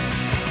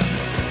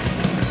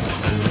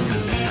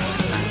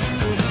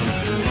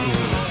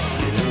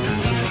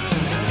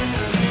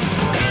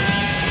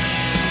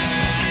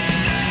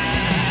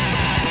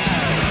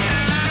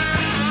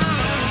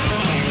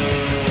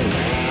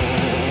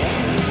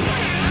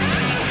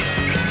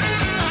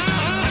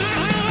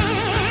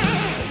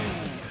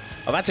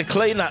 I've had to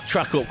clean that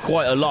track up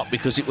quite a lot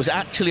because it was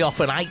actually off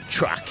an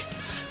 8-track,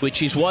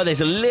 which is why there's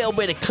a little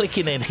bit of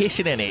clicking and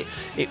hissing in it.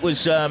 It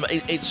was,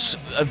 it's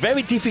a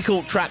very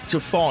difficult track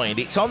to find.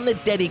 It's on the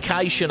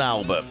Dedication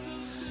album,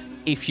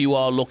 if you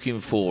are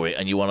looking for it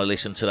and you want to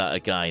listen to that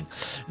again.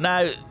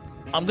 Now,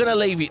 I'm going to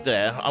leave it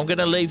there. I'm going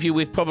to leave you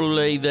with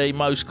probably the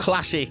most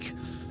classic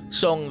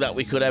song that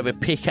we could ever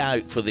pick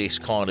out for this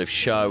kind of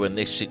show and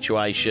this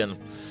situation.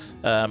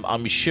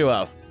 I'm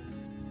sure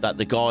that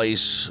the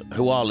guys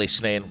who are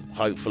listening,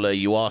 hopefully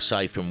you are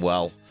safe and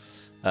well.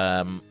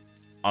 I'm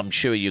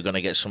sure you're going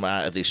to get some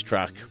out of this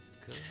track.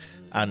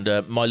 And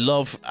my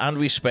love and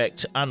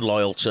respect and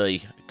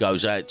loyalty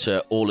goes out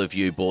to all of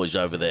you boys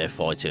over there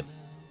fighting.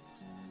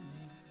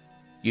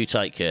 You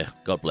take care.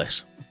 God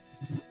bless.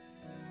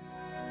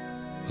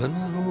 But my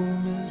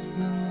home is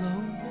the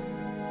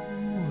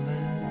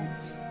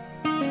lowlands,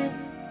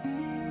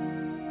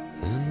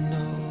 and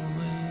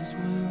always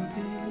will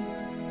be.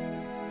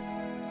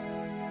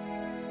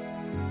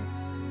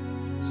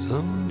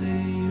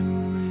 Someday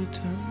you'll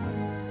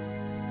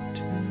return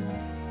to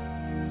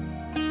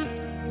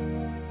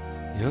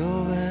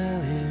your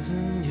valleys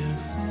and your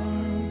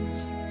farms,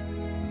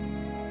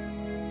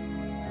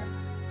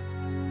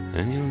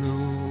 and you'll no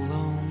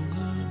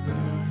longer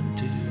burn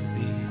to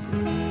be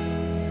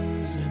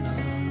brothers in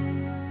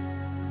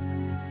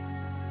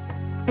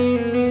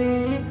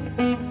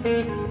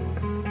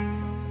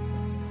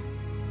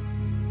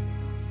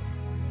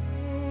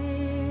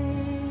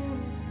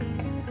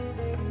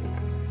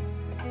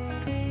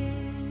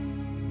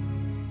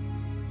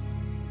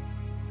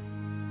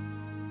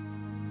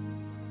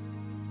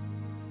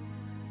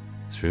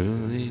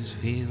through these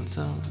fields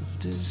of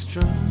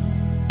destruction,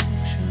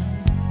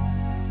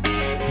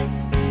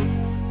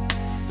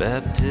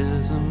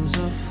 baptisms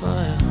of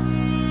fire,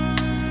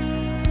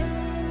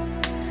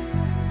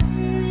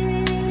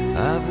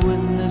 I've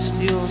witnessed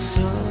your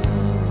suffering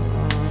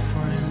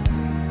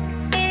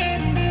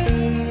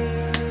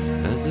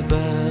as the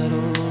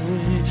battle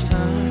reached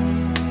high.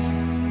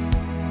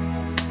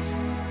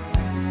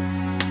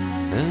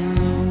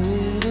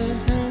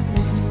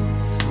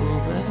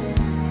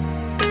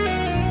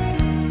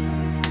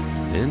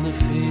 in the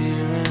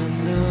fear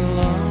and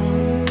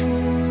alarm.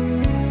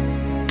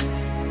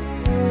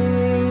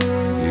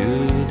 You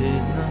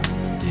did not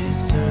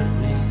desert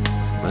me,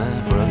 my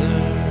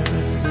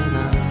brothers in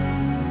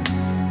arms.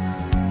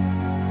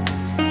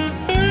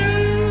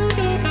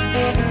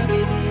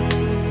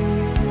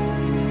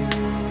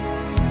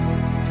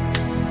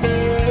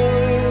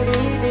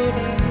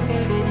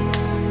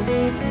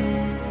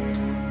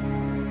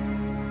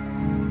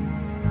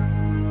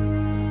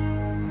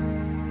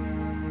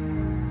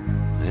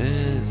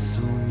 There's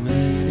so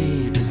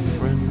many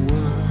different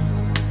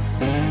worlds,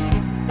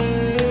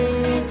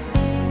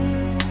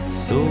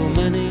 so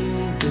many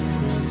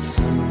different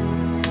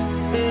suns,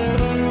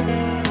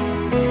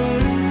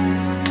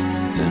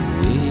 and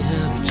we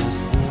have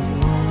just one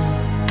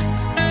world,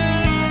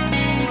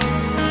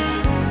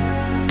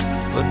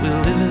 but we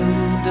live in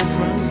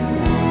different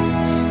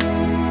ones.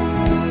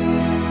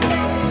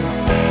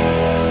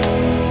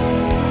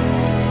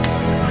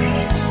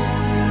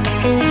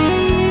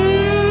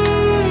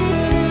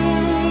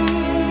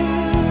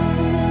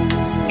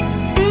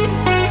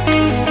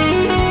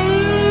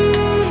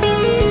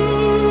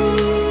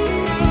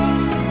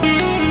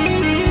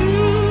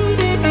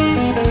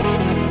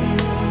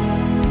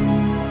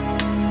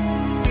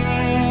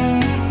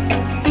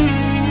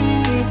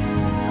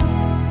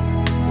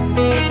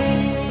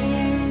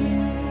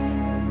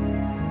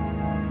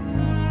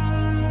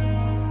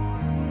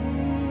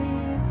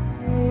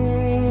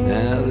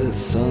 Now the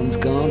sun's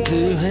gone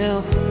to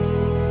hell,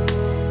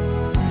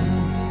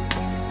 and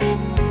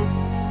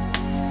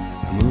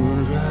the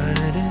moon's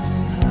riding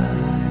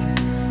high.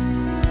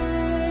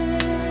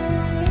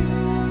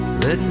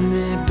 Let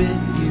me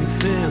bid you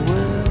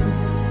farewell.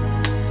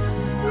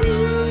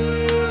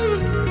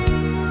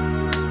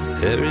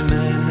 Every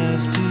man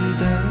has to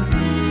die,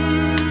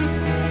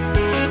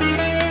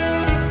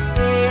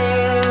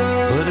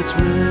 but it's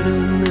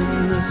written